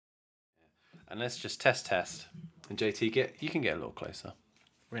And let's just test. And JT, you can get a little closer.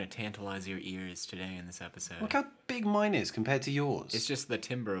 We're going to tantalize your ears today in this episode. Look how big mine is compared to yours. It's just the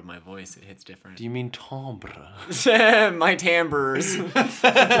timbre of my voice. It hits different. Do you mean timbre? My timbres.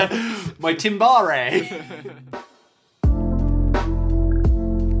 My timbare.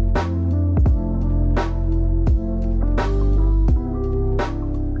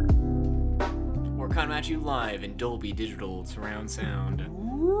 We're coming at you live in Dolby Digital surround sound.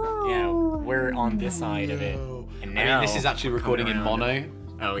 Yeah, we're on this side of it. And now this is actually recording in mono.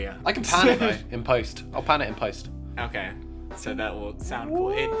 Oh, yeah. I can pan it though, in post. I'll pan it in post. Okay, so that will sound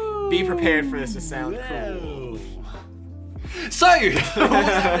cool. Be prepared for this to sound cool. So, what's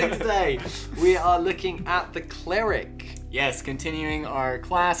happening today? We are looking at the cleric. Yes, continuing our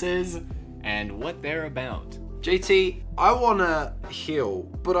classes and what they're about. JT, I want to heal,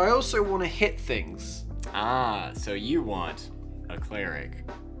 but I also want to hit things. Ah, so you want a cleric.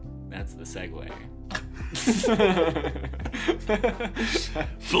 That's the segue.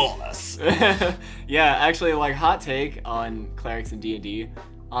 Flawless. Yeah, actually, like, hot take on clerics in D&D,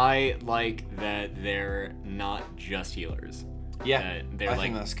 I like that they're not just healers. Yeah, they're I like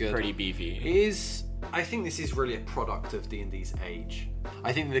think that's good. Pretty beefy. I think this is really a product of D&D's age.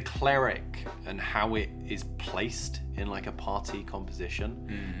 I think the cleric and how it is placed in like a party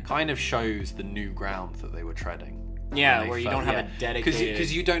composition kind of shows the new ground that they were treading. Yeah, where you don't have a dedicated...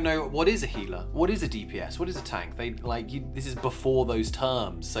 Because you don't know what is a healer, what is a DPS, what is a tank. This is before those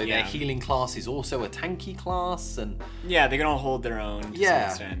terms, so their healing class is also a tanky class, and yeah, they can all hold their own to some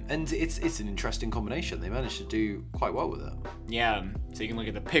extent. And it's an interesting combination. They managed to do quite well with it. Yeah, so you can look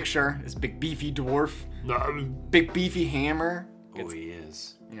at the picture. This big beefy dwarf, big beefy hammer. Oh, he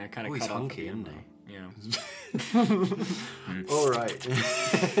is. Yeah, kind of he's cut off hunky, at the isn't end, he? Yeah. All right.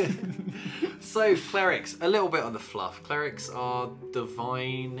 So, clerics, a little bit on the fluff. Clerics are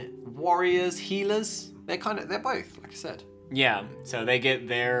divine warriors, healers. They're both, like I said. Yeah, so they get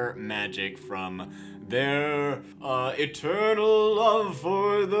their magic from their eternal love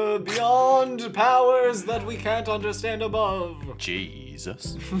for the beyond powers that we can't understand above.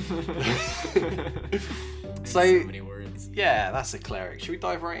 Jesus. So many words. Yeah, that's a cleric. Should we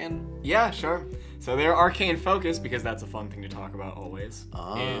dive right in? Yeah, sure. So their arcane focus, because that's a fun thing to talk about always,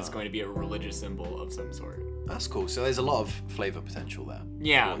 is going to be a religious symbol of some sort. That's cool. So there's a lot of flavor potential there.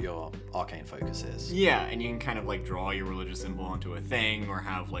 Yeah. What your arcane focus is. Yeah, and you can kind of like draw your religious symbol onto a thing or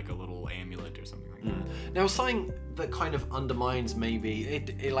have like a little amulet or something like that. Now, something that kind of undermines maybe,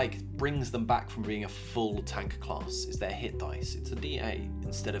 it like brings them back from being a full tank class is their hit dice. It's a D8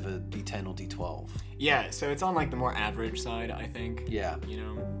 instead of a D10 or D12. Yeah, so it's on like the more average side, I think. Yeah. You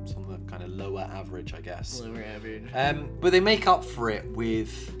know? It's on the kind of lower average, I guess. Lower average. But they make up for it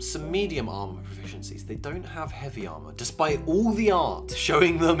with some medium armor proficiencies. They don't have heavy armor, despite all the art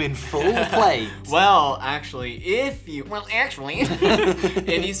showing them in full plate. Well, actually, if you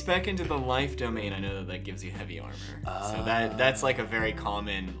spec into the life domain, I know that gives you heavy armor. So that's like a very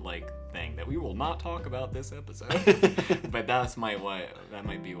common like thing that we will not talk about this episode. But that might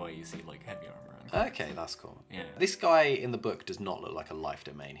be why you see like heavy armor. Okay, that's cool. Yeah. This guy in the book does not look like a life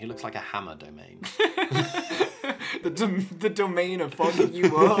domain. He looks like a hammer domain. the domain of fucking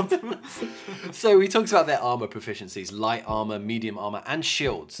you up. So he talks about their armor proficiencies: light armor, medium armor, and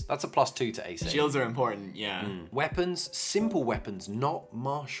shields. That's a +2 to AC. Shields are important, yeah. Weapons, simple weapons, not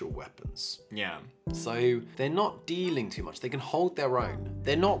martial weapons. Yeah. So they're not dealing too much. They can hold their own.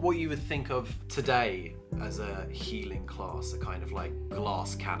 They're not what you would think of today as a healing class, a kind of like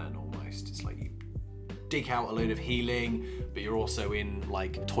glass cannon almost. It's like you dig out a load of healing, but you're also in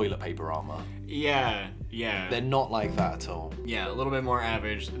like toilet paper armor. Yeah. They're not like that at all. Yeah, a little bit more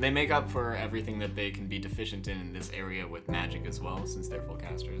average. They make up for everything that they can be deficient in this area with magic as well, since they're full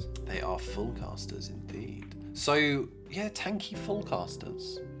casters. They are full casters indeed. So, yeah, tanky full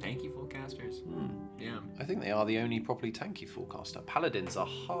casters. Tanky full casters? Yeah. I think they are the only properly tanky full caster. Paladins are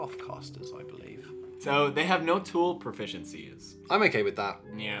half casters, I believe. So they have no tool proficiencies. I'm okay with that.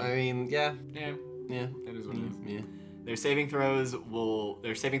 Yeah. I mean, yeah. Yeah. That is what it is. Yeah. Their saving throws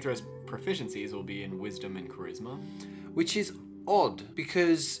proficiencies will be in wisdom and charisma. Which is odd,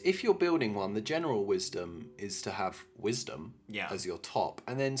 because if you're building one, the general wisdom is to have wisdom as your top,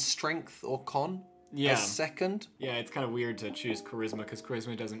 and then strength or con as second. Yeah, it's kind of weird to choose charisma, because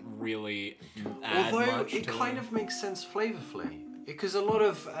charisma doesn't really add Although much it kind of makes sense flavorfully. Because a lot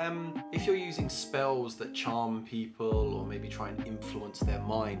of, if you're using spells that charm people or maybe try and influence their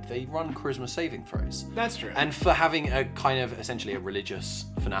mind, they run charisma saving throws. That's true. And for having a kind of essentially a religious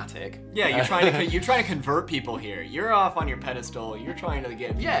fanatic. Yeah, you're trying to convert people here. You're off on your pedestal. You're trying to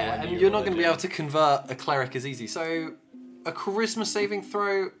get people and into you're your not going to be religion. able to convert a cleric as easy. So a charisma saving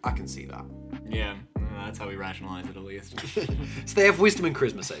throw, I can see that. Yeah, that's how we rationalize it at least. So they have wisdom and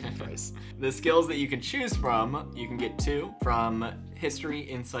charisma saving throws. The skills that you can choose from, you can get 2 from history,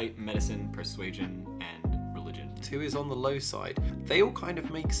 insight, medicine, persuasion, and religion. 2 is on the low side. They all kind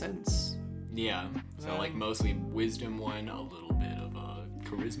of make sense. Yeah, so like mostly wisdom 1, a little bit of a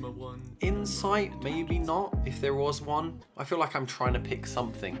charisma 1. Insight, maybe not, if there was one. I feel like I'm trying to pick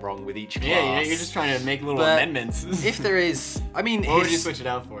something wrong with each class. Yeah, you're just trying to make little But amendments. if there is, I mean, What would you switch it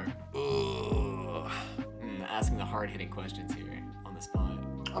out for? Ugh. Asking the hard-hitting questions here on the spot.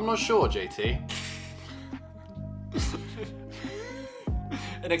 I'm not sure, JT.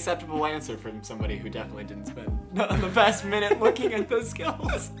 An acceptable answer from somebody who definitely didn't spend the past minute looking at those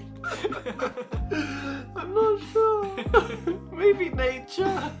skills. I'm not sure. Maybe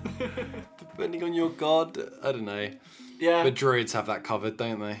nature. Depending on your god. I don't know. Yeah. But druids have that covered,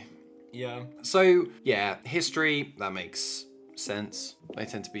 don't they? Yeah. So, yeah, history, that makes sense. They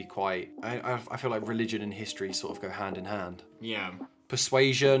tend to be quite... I feel like religion and history sort of go hand in hand. Yeah.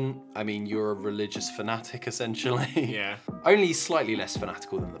 Persuasion, I mean, you're a religious fanatic, essentially. Yeah. Only slightly less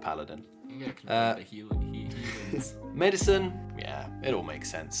fanatical than the paladin. Yeah, the healings. Medicine, yeah, it all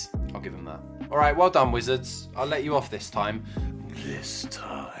makes sense. I'll give them that. All right, well done, wizards. I'll let you off this time. This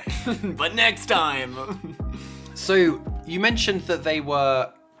time. But next time. So, you mentioned that they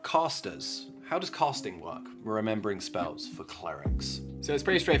were casters. How does casting work? Remembering spells for clerics. So it's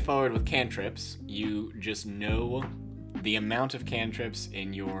pretty straightforward with cantrips. You just know the amount of cantrips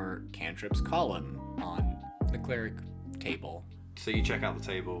in your cantrips column on the cleric table. So you check out the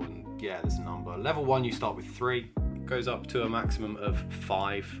table and yeah, there's a number. Level 1, you start with 3. Goes up to a maximum of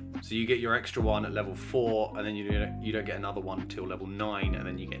 5. So you get your extra one at level 4, and then you don't get another one until level 9, and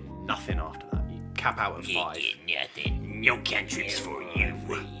then you get nothing after that. You cap out at 5. Nothing. No cantrips for you.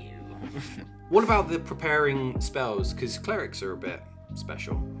 What about the preparing spells? Because clerics are a bit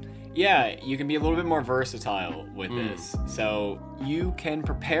special. Yeah, you can be a little bit more versatile with this. So you can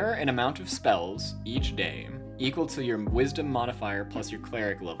prepare an amount of spells each day equal to your wisdom modifier plus your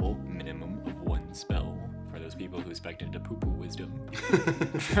cleric level, minimum of 1 spell for those people who expected to poo-poo wisdom.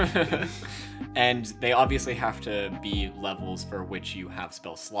 And they obviously have to be levels for which you have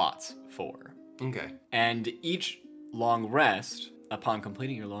spell slots for. Okay. And each long rest, upon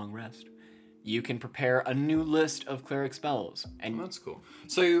completing your long rest, you can prepare a new list of cleric spells. And That's cool.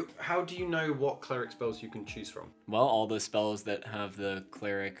 So how do you know what cleric spells you can choose from? well, all the spells that have the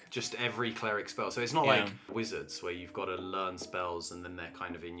cleric. Just every cleric spell. So it's not Yeah. like wizards where you've got to learn spells and then they're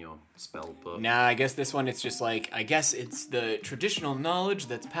kind of in your spell book. Nah, I guess this one it's just like, I guess it's the traditional knowledge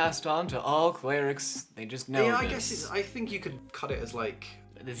that's passed on to all clerics. They just know Yeah, I this. guess I think you could cut it as like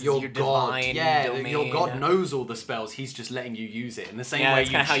This is your your god. divine Yeah, domain. your god knows all the spells. He's just letting you use it in the same Yeah, way that's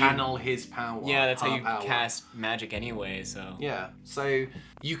you kinda how you- channel his power. Yeah, that's how her you power. cast magic anyway, so. Yeah, so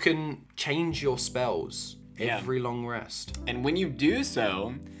you can change your spells Yeah. every long rest. And when you do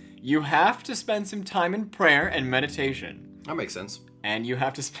so, you have to spend some time in prayer and meditation. That makes sense. And you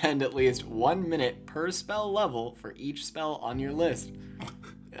have to spend at least 1 minute per spell level for each spell on your list.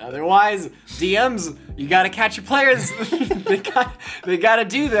 Otherwise, DMs, you gotta catch your players. they gotta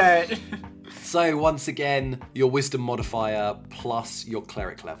do that. So once again, your wisdom modifier plus your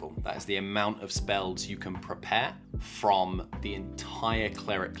cleric level. That is the amount of spells you can prepare from the entire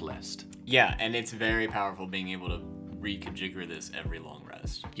cleric list. Yeah, and it's very powerful being able to reconfigure this every long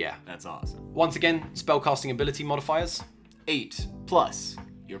rest. Yeah. That's awesome. Once again, spellcasting ability modifiers. 8 plus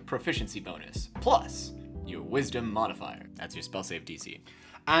your proficiency bonus plus your wisdom modifier. That's your spell save DC.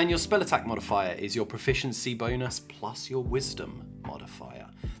 And your spell attack modifier is your proficiency bonus plus your wisdom modifier.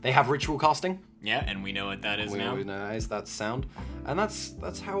 They have ritual casting. Yeah, and we know what that is We now. know is that sound. And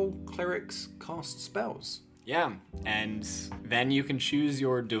that's how clerics cast spells. Yeah, and then you can choose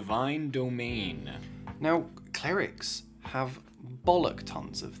your divine domain. Now, clerics have bollock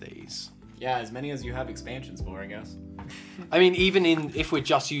tons of these. Yeah, as many as you have expansions for, I guess. I mean, even if we're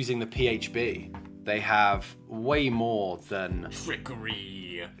just using the PHB, they have way more than...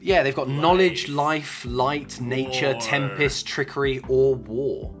 Trickery. Yeah, they've got knowledge, life, light, nature, War. tempest, trickery, or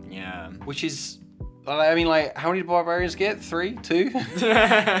war. Yeah. Which is... I mean, like, how many barbarians get? 3? 2?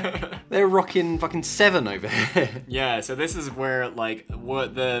 They're rocking fucking 7 over here. Yeah, so this is where, like,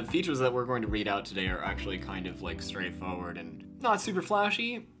 what the features that we're going to read out today are actually kind of, like, straightforward and not super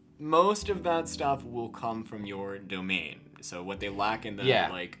flashy. Most of that stuff will come from your domain. So what they lack in the,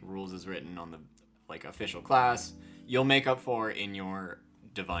 like, rules as written on the, like, official class, you'll make up for in your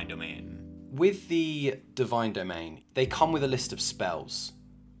divine domain. With the divine domain, they come with a list of spells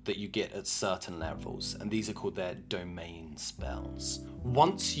that you get at certain levels, and these are called their domain spells.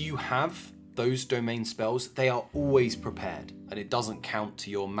 Once you have those domain spells, they are always prepared, and it doesn't count to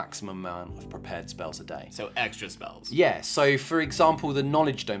your maximum amount of prepared spells a day. So extra spells. Yeah, so for example, the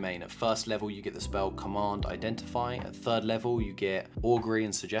knowledge domain, at first level you get the spell Command Identify, at third level you get Augury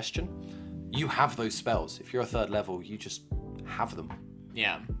and Suggestion. You have those spells. If you're a third level, you just have them.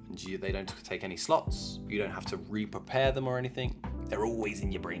 Yeah. They don't take any slots, you don't have to re-prepare them or anything. They're always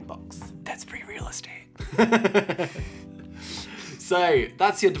in your brain box. That's free real estate. So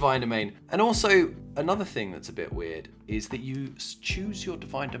that's your divine domain. And also, another thing that's a bit weird is that you choose your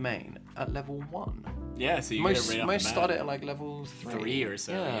divine domain at level 1. Yeah, so you Most get it right off the bat. start it at like level 3. 3 or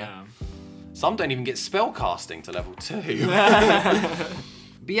so, yeah. Some don't even get spell casting to level 2.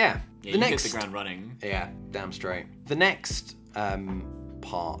 But yeah, Yeah, the you next... hit the ground running. Yeah, damn straight. The next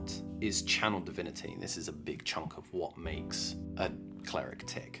part is Channel Divinity. This is a big chunk of what makes a cleric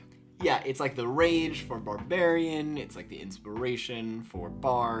tick. Yeah, it's like the rage for barbarian. It's like the inspiration for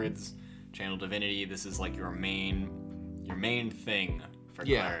bards. Channel Divinity. This is like your main thing for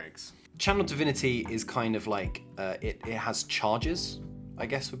clerics. Channel Divinity is kind of like it has charges, I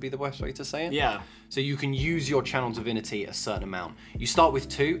guess would be the best way to say it. Yeah. So you can use your Channel Divinity a certain amount. You start with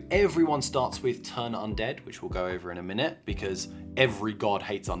 2. Everyone starts with Turn Undead, which we'll go over in a minute, because every god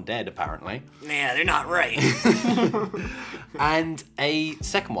hates undead, apparently. Yeah, they're not right. And a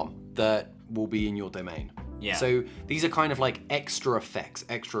second one that will be in your domain. Yeah. So these are kind of like extra effects,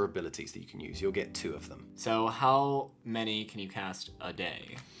 extra abilities that you can use. You'll get 2 of them. So how many can you cast a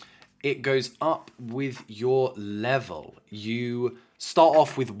day? It goes up with your level. You start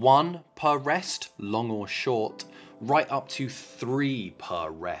off with 1 per rest, long or short, right up to 3 per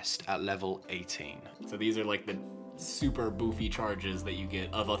rest at level 18. So these are like the super boofy charges that you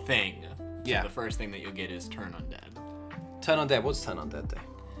get of a thing. Yeah. So the first thing that you'll get is Turn Undead. Turn Undead, what's Turn Undead do?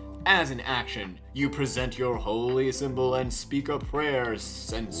 As an action, you present your holy symbol and speak a prayer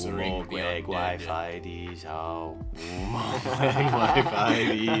censoring the undead.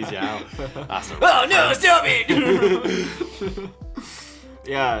 Oh no, stop it!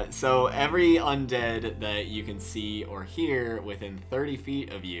 Yeah, so every undead that you can see or hear within 30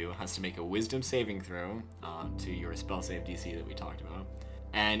 feet of you has to make a wisdom saving throw to your spell save DC that we talked about.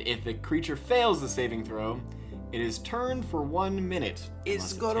 And if the creature fails the saving throw, it is turned for 1 minute.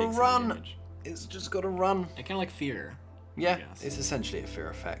 It's unless it gotta takes any run. damage. It's just gotta run. Kind of like fear. Yeah, guess. it's essentially a fear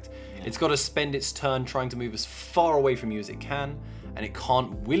effect. Yeah. It's got to spend its turn trying to move as far away from you as it can, and it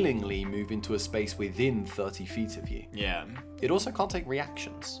can't willingly move into a space within 30 feet of you. Yeah. It also can't take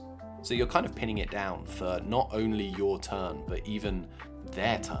reactions. So you're kind of pinning it down for not only your turn, but even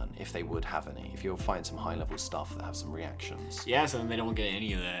their turn, if they would have any. If you're fighting some high-level stuff that have some reactions. Yeah, so then they don't get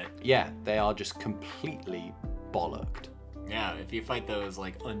any of that. Yeah, they are just completely bollocked. Yeah, if you fight those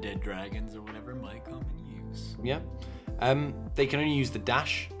like undead dragons or whatever, might come in use. Yeah. They can only use the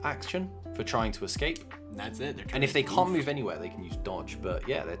dash action for trying to escape. And that's it. And if they can't move anywhere, they can use dodge. But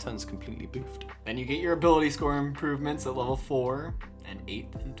yeah, their turn's completely boofed. Then you get your ability score improvements at level 4, and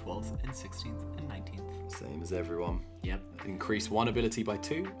 8th, and 12th, and 16th, and 19th. Same as everyone. Yep. Increase 1 ability by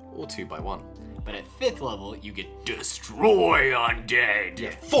 2 or 2 by 1. But at 5th level, you get Destroy Undead.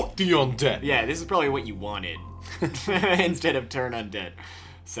 Yeah, fuck the undead. Yeah, this is probably what you wanted instead of Turn Undead.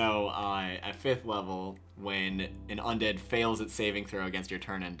 So at 5th level, when an undead fails its saving throw against your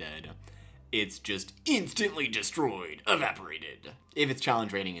Turn Undead, it's just instantly destroyed, evaporated. If its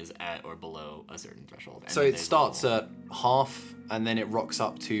challenge rating is at or below a certain threshold. So it starts at half, and then it rocks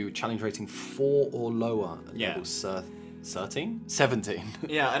up to challenge rating 4 or lower at level 13? 17.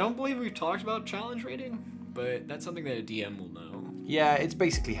 Yeah, I don't believe we've talked about challenge rating, but that's something that a DM will know. Yeah, it's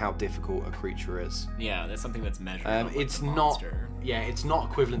basically how difficult a creature is. Yeah, that's something that's measured on, like, It's the not. monster. Yeah, it's not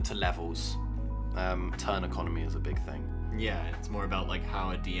equivalent to levels. Turn economy is a big thing. Yeah, it's more about like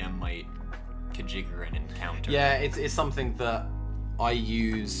how a DM might configure an encounter. Yeah, it's something that I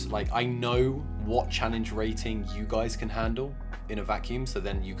use. Like, I know what challenge rating you guys can handle in a vacuum, so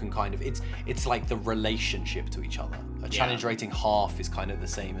then you can kind of it's like the relationship to each other. A challenge rating half is kind of the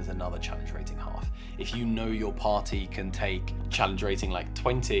same as another challenge rating half. If you know your party can take challenge rating like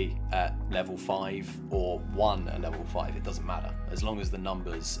 20 at level 5 or 1 at level 5, it doesn't matter, as long as the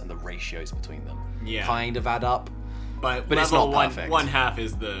numbers and the ratios between them kind of add up. But it's level not perfect. one half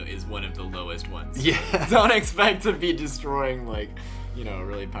is one of the lowest ones. Yeah. Don't expect to be destroying like,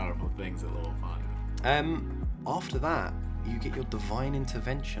 really powerful things at level 5. After that, you get your Divine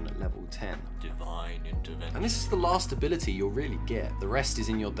Intervention at level 10. Divine Intervention. And this is the last ability you'll really get. The rest is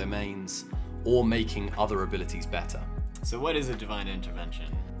in your domains or making other abilities better. So what is a Divine Intervention?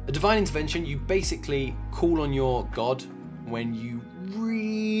 A Divine Intervention, you basically call on your god when you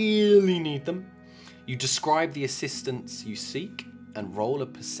really need them. You describe the assistance you seek, and roll a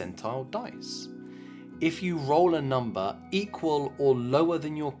percentile dice. If you roll a number equal or lower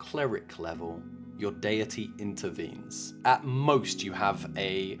than your cleric level, your deity intervenes. At most, you have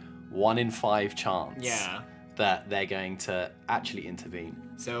a 1 in 5 chance that they're going to actually intervene.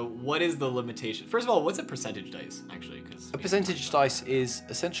 So what is the limitation? First of all, what's a percentage dice, actually? A percentage dice is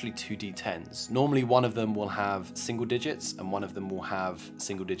essentially 2d10s. Normally one of them will have single digits and one of them will have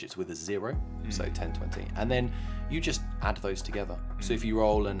single digits with a 0, so 10, 20. And then you just add those together. So if you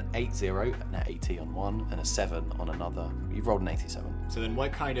roll an 8-0, an 80 on one, and a 7 on another, you've rolled an 87. So then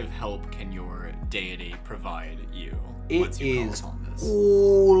what kind of help can your deity provide you? It is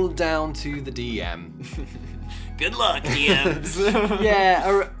all down to the DM. Good luck, DMs.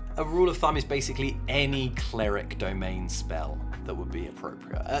 Yeah, a rule of thumb is basically any cleric domain spell that would be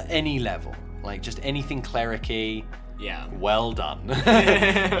appropriate at any level. Like just anything cleric-y. Yeah. Well done.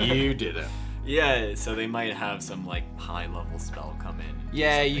 You did it. Yeah, so they might have some like high level spell come in.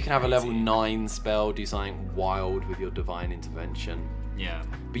 Yeah, you can have a level 9 spell, do something wild with your divine intervention. Yeah.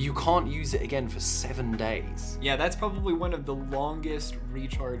 But you can't use it again for 7 days. Yeah, that's probably one of the longest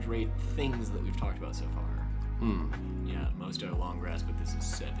recharge rate things that we've talked about so far. Yeah, most are long rest, but this is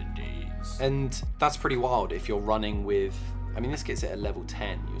 7 days. And that's pretty wild if you're running with, I mean, this gets it at level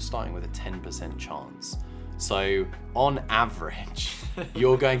 10. You're starting with a 10% chance. So on average,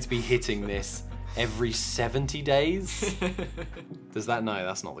 you're going to be hitting this every 70 days. Does that, no,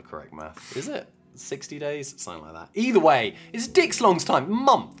 that's not the correct math. Is it? 60 days? Something like that. Either way, it's Dick's Long's time.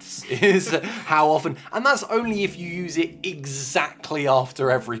 Months is how often. And that's only if you use it exactly after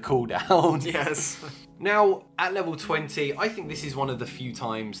every cooldown. Yes. Now, at level 20, I think this is one of the few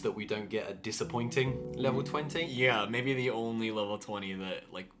times that we don't get a disappointing level 20. Yeah, maybe the only level 20 that,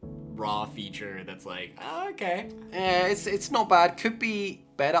 like, raw feature that's like, oh, okay. Yeah, it's not bad. Could be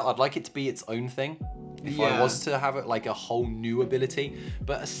better. I'd like it to be its own thing. If I was to have it like a whole new ability.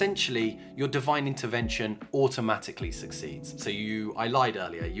 But essentially, your divine intervention automatically succeeds. So I lied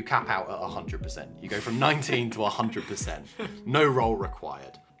earlier, you cap out at 100%. You go from 19 to 100%. No roll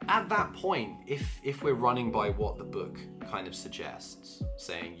required. At that point, if we're running by what the book kind of suggests,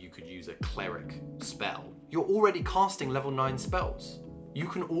 saying you could use a cleric spell, you're already casting level 9 spells. You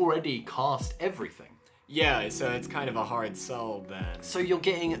can already cast everything. Yeah, so it's kind of a hard sell then. So you're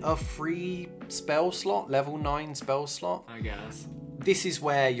getting a free spell slot, level 9 spell slot. I guess. This is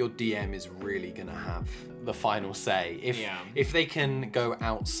where your DM is really going to have the final say. If they can go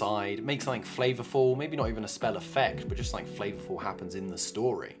outside, make something flavorful, maybe not even a spell effect, but just something flavorful happens in the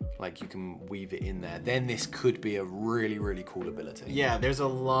story, like you can weave it in there, then this could be a really, really cool ability. Yeah, there's a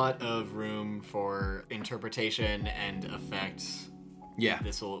lot of room for interpretation and effects. Yeah.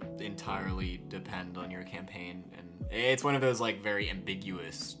 This will entirely depend on your campaign, and it's one of those like very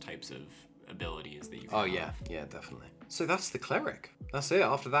ambiguous types of abilities that you can have. Yeah, definitely. So that's the cleric. That's it.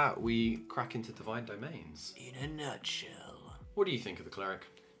 After that, we crack into divine domains. In a nutshell. What do you think of the cleric?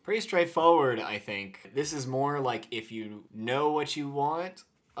 Pretty straightforward, I think. This is more like if you know what you want,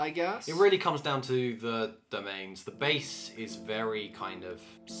 I guess. It really comes down to the domains. The base is very kind of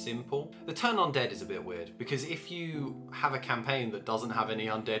simple. The turn undead is a bit weird, because if you have a campaign that doesn't have any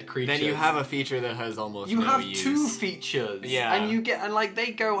undead creatures, then you have a feature that has almost no use. You have 2 features. Yeah. And like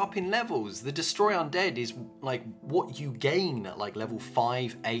they go up in levels. The destroy undead is like what you gain at like level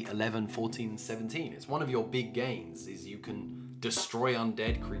 5, 8, 11, 14, 17. It's one of your big gains is you can destroy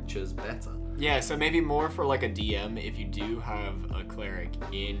undead creatures better. Yeah, so maybe more for like a DM if you do have a cleric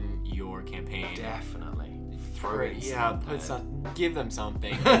in your campaign. Definitely. Throw in give them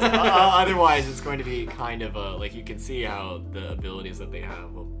something. Otherwise, it's going to be kind of like you can see how the abilities that they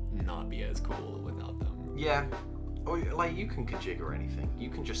have will not be as cool without them. Yeah. Or like you can configure anything.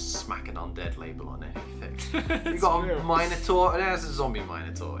 You can just smack an undead label on anything. You got a Minotaur. There's a zombie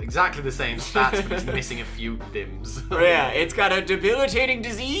Minotaur. Exactly the same stats, but it's missing a few limbs. Yeah, it's got a debilitating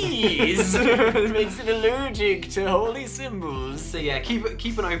disease. It makes it allergic to holy symbols. So yeah, keep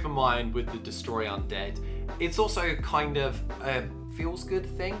an open mind with the destroy undead. It's also kind of a feels good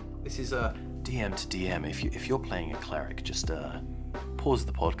thing. This is a DM to DM. If you're playing a cleric, just pause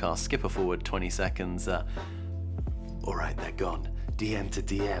the podcast, skip forward 20 seconds. Alright, they're gone. DM to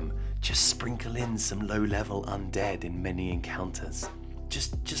DM. Just sprinkle in some low-level undead in many encounters.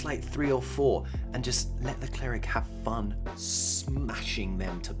 Just like 3 or 4, and just let the cleric have fun smashing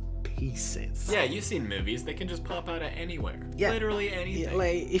them to pieces. Yeah, you've seen movies. They can just pop out of anywhere. Yeah. Literally anything. Yeah,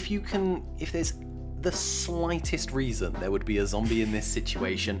 like, if there's the slightest reason there would be a zombie in this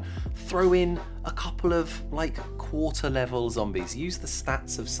situation, throw in a couple of like quarter level zombies. Use the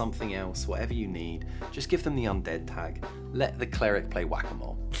stats of something else, whatever you need. Just give them the undead tag. Let the cleric play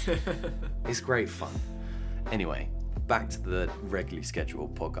whack-a-mole. It's great fun. Anyway, back to the regularly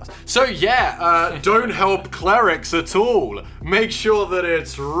scheduled podcast. So yeah, don't help clerics at all. Make sure that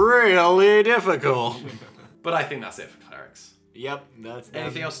it's really difficult. But I think that's it for clerics. Yep, that's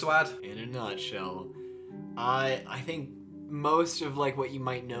Anything else to add? in a nutshell. I think most of like what you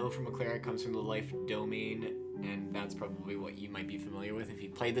might know from a cleric comes from the life domain, and that's probably what you might be familiar with if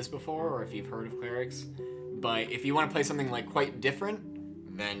you've played this before or if you've heard of clerics. But if you want to play something like quite different,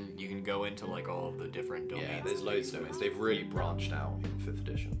 then you can go into like all of the different domains. Yeah, there's loads of domains. They've really branched out in 5th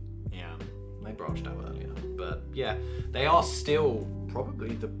edition. Yeah. They branched out earlier. But yeah, they are still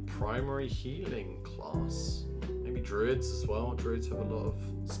probably the primary healing class. Maybe druids as well. Druids have a lot of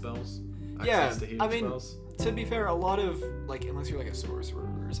spells. Access to healing spells. To be fair, a lot of, like, unless you're like a sorcerer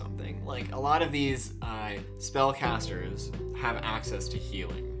or something, like, a lot of these spellcasters have access to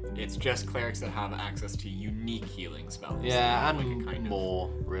healing. It's just clerics that have access to unique healing spells. Yeah, and like a kind more,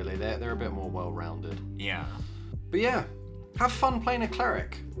 really. They're a bit more well-rounded. Yeah. But yeah, have fun playing a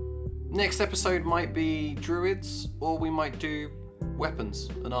cleric. Next episode might be druids, or we might do weapons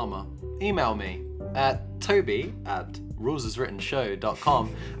and armor. Email me at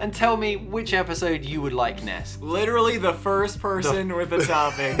toby@rulesaswrittenshow.com and tell me which episode you would like next. Literally the first person with the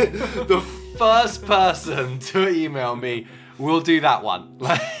topic. The first person to email me will do that one.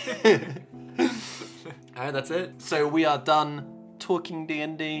 Alright, that's it. So we are done talking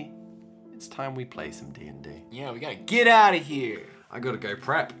D&D. It's time we play some D&D. Yeah, we gotta get out of here. I gotta go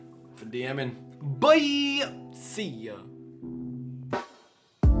prep for DMing. Bye! See ya.